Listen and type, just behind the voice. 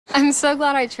I'm so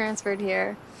glad I transferred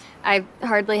here. I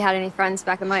hardly had any friends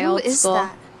back in my old school. Who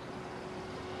is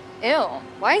that? Ew,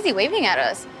 why is he waving at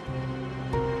us?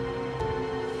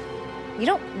 You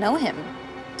don't know him,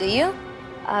 do you?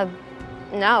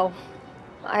 No.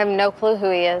 I have no clue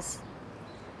who he is.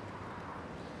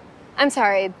 I'm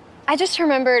sorry. I just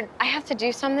remembered I have to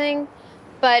do something,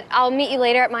 but I'll meet you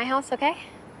later at my house, okay?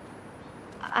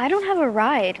 I don't have a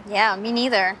ride. Yeah, me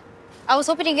neither. I was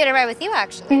hoping to get a ride with you,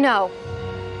 actually. No.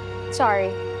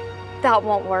 Sorry. That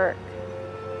won't work.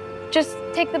 Just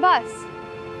take the bus.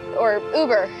 Or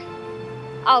Uber.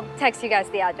 I'll text you guys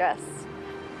the address.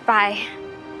 Bye.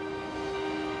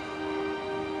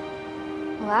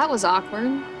 Well, that was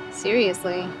awkward.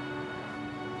 Seriously.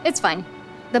 It's fine.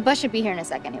 The bus should be here in a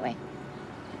sec anyway.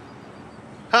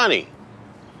 Honey,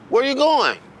 where you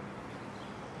going?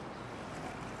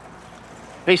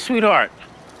 Hey, sweetheart.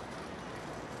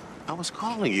 I was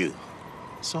calling you.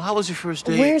 So how was your first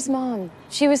day? Where's Mom?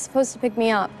 She was supposed to pick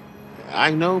me up.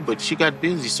 I know, but she got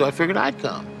busy, so I figured I'd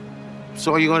come.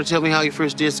 So are you going to tell me how your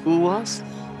first day at school was?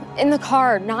 In the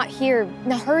car, not here.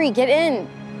 Now hurry, get in.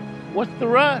 What's the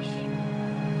rush?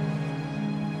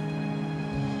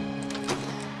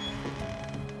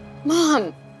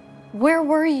 Mom, where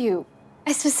were you?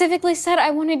 I specifically said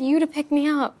I wanted you to pick me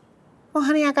up. Well,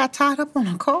 honey, I got tied up on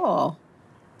a call.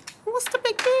 What's the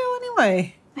big deal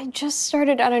anyway? I just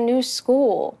started at a new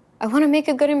school. I want to make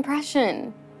a good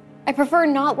impression. I prefer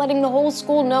not letting the whole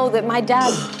school know that my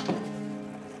dad...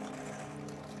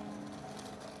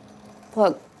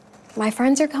 Look, my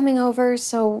friends are coming over,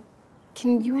 so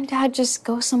can you and Dad just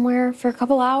go somewhere for a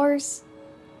couple hours?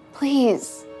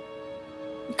 Please.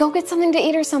 Go get something to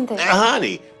eat or something.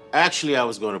 Honey, actually, I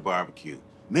was going to barbecue.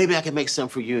 Maybe I can make some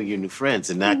for you and your new friends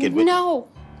and not get with... No.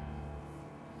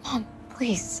 Mom,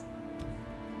 please.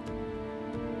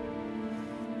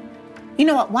 You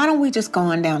know what? Why don't we just go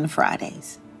on down to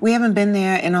Fridays? We haven't been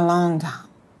there in a long time.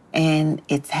 And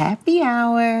it's happy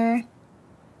hour.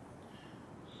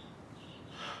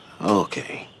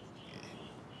 Okay.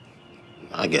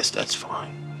 I guess that's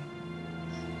fine.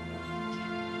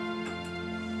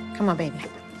 Come on, baby.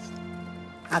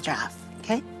 I'll drive,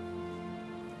 okay?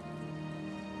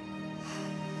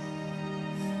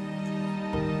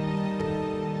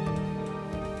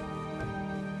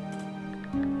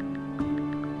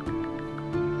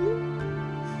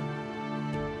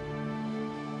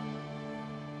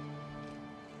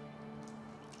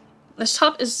 This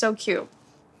top is so cute.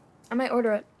 I might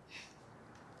order it.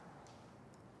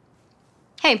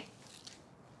 Hey,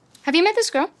 have you met this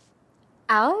girl?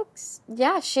 Alex?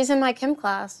 Yeah, she's in my chem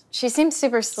class. She seems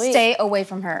super sweet. Stay away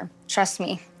from her. Trust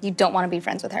me, you don't want to be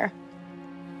friends with her.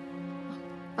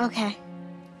 Okay.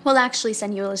 We'll actually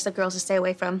send you a list of girls to stay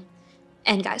away from,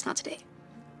 and guys not to date.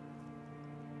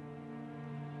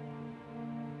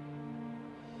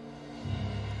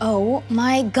 Oh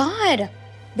my God,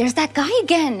 there's that guy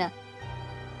again. What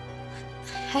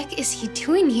the heck is he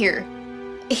doing here?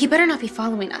 He better not be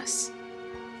following us.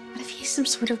 What if he's some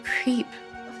sort of creep?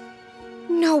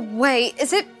 No way.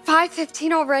 Is it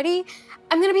 5:15 already?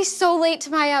 I'm gonna be so late to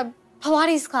my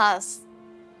Pilates class.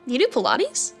 You do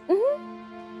Pilates?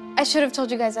 Mm-hmm. I should have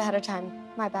told you guys ahead of time.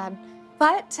 My bad.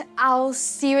 But I'll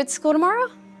see you at school tomorrow.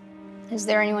 Is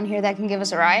there anyone here that can give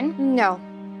us a ride? No.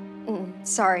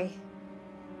 Sorry.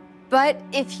 But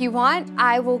if you want,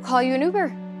 I will call you an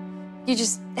Uber. You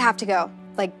just have to go.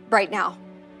 Like, right now.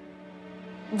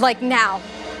 Like, now.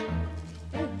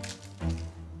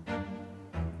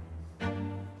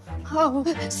 Oh,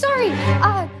 sorry.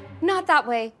 Not that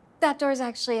way. That door's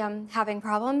actually having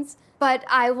problems. But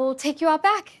I will take you out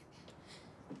back.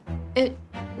 It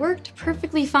worked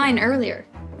perfectly fine earlier.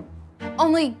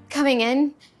 Only coming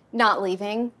in, not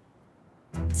leaving.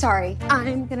 Sorry.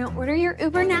 I'm gonna order your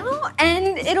Uber now,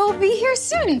 and it'll be here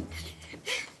soon.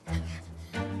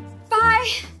 Bye.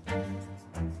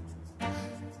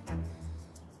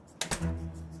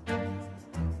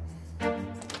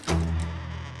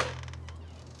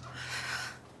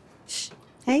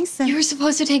 Hey, Sam. You were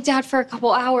supposed to take Dad for a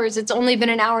couple hours. It's only been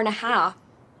an hour and a half.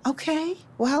 Okay.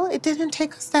 Well, it didn't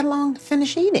take us that long to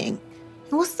finish eating.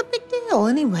 And what's the big deal,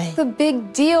 anyway? The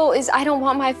big deal is I don't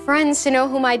want my friends to know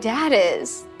who my dad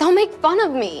is. They'll make fun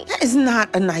of me. That is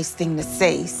not a nice thing to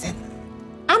say, Sam.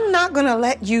 I'm not gonna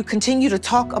let you continue to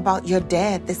talk about your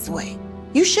dad this way.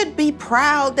 You should be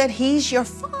proud that he's your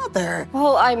father.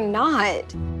 Well, I'm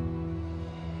not.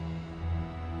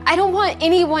 I don't want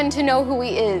anyone to know who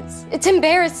he is. It's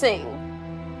embarrassing.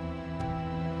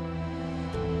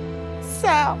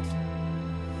 Sal,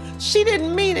 she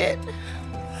didn't mean it.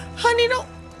 Honey, don't.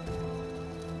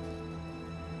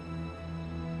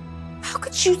 How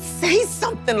could you say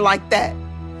something like that?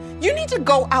 You need to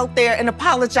go out there and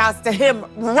apologize to him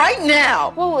right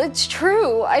now. Well, it's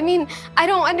true. I mean, I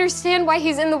don't understand why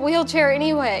he's in the wheelchair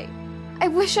anyway. I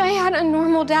wish I had a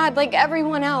normal dad like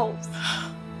everyone else.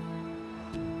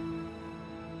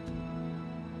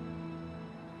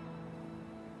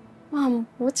 Mom,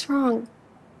 what's wrong?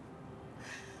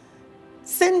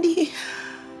 Cindy,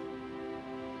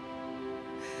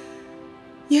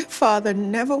 your father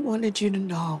never wanted you to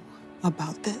know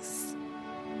about this.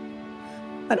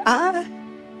 But I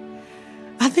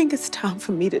think it's time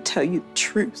for me to tell you the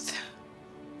truth.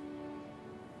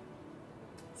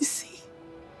 You see,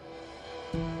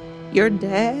 your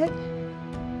dad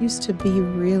used to be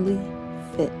really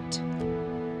fit.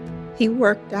 He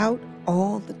worked out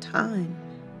all the time.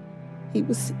 He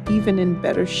was even in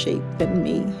better shape than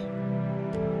me.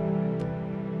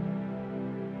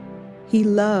 He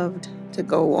loved to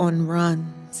go on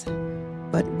runs,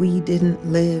 but we didn't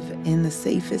live in the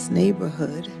safest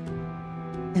neighborhood.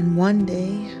 And one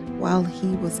day, while he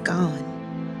was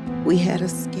gone, we had a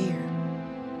scare.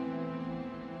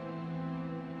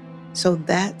 So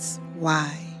that's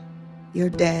why your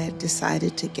dad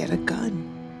decided to get a gun.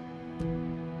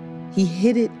 He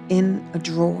hid it in a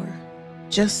drawer,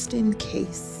 just in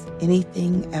case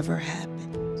anything ever happened.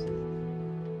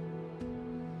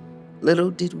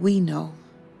 Little did we know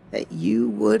that you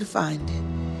would find it.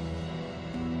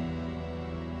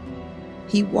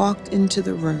 He walked into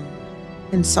the room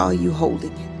and saw you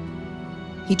holding it.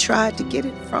 He tried to get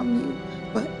it from you,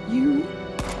 but you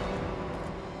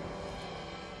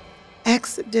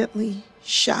accidentally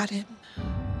shot him.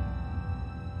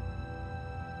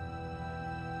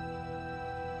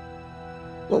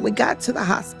 When we got to the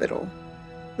hospital,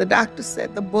 the doctor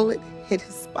said the bullet hit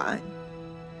his spine.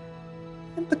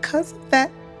 And because of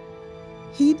that,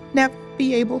 he'd never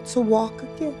be able to walk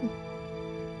again.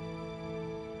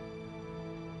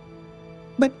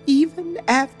 But even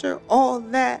after all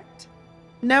that,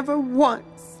 never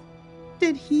once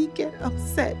did he get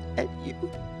upset at you.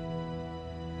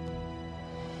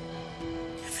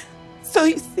 So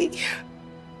you see,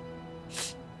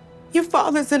 your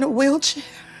father's in a wheelchair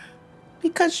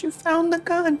because you found the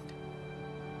gun.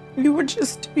 You were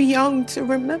just too young to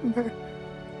remember.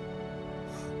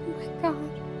 Oh my God.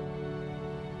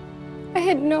 I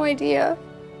had no idea.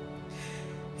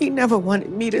 He never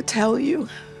wanted me to tell you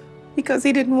because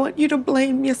he didn't want you to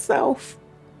blame yourself.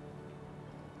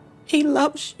 He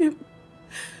loves you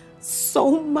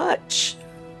so much.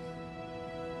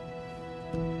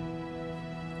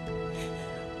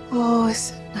 Oh,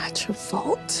 it's not your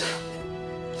fault.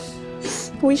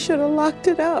 We should have locked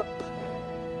it up.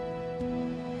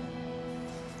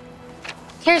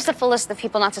 Here's the full list of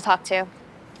people not to talk to.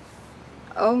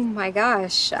 Oh my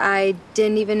gosh, I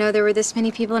didn't even know there were this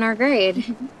many people in our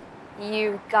grade.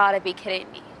 You gotta be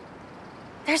kidding me.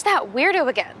 There's that weirdo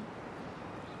again.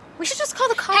 We should just call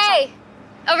the cops. Hey,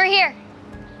 over here.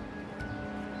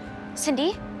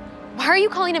 Cindy, why are you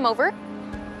calling him over?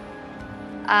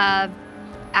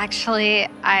 Actually,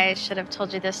 I should have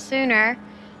told you this sooner,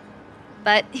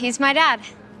 but he's my dad.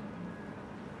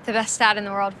 The best dad in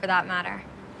the world, for that matter.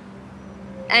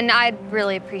 And I'd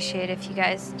really appreciate if you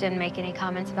guys didn't make any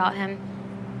comments about him,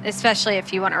 especially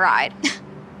if you want to ride.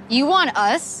 You want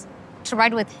us to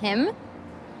ride with him?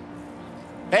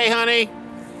 Hey, honey.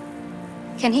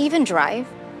 Can he even drive?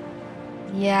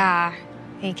 Yeah,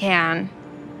 he can.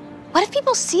 What if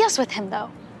people see us with him,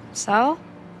 though? So?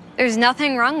 There's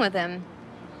nothing wrong with him.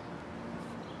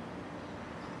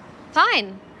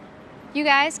 Fine. You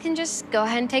guys can just go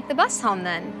ahead and take the bus home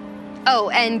then. Oh,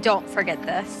 and don't forget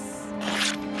this.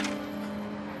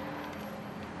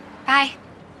 Bye.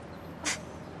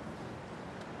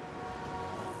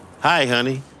 Hi,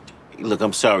 honey. Look,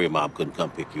 I'm sorry Mom couldn't come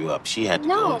pick you up. She had to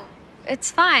go. No, it's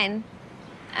fine.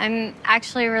 I'm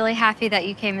actually really happy that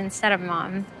you came instead of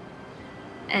Mom.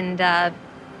 And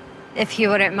if you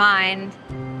wouldn't mind,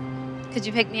 could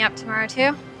you pick me up tomorrow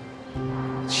too?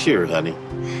 Sure, honey.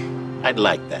 I'd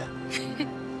like that.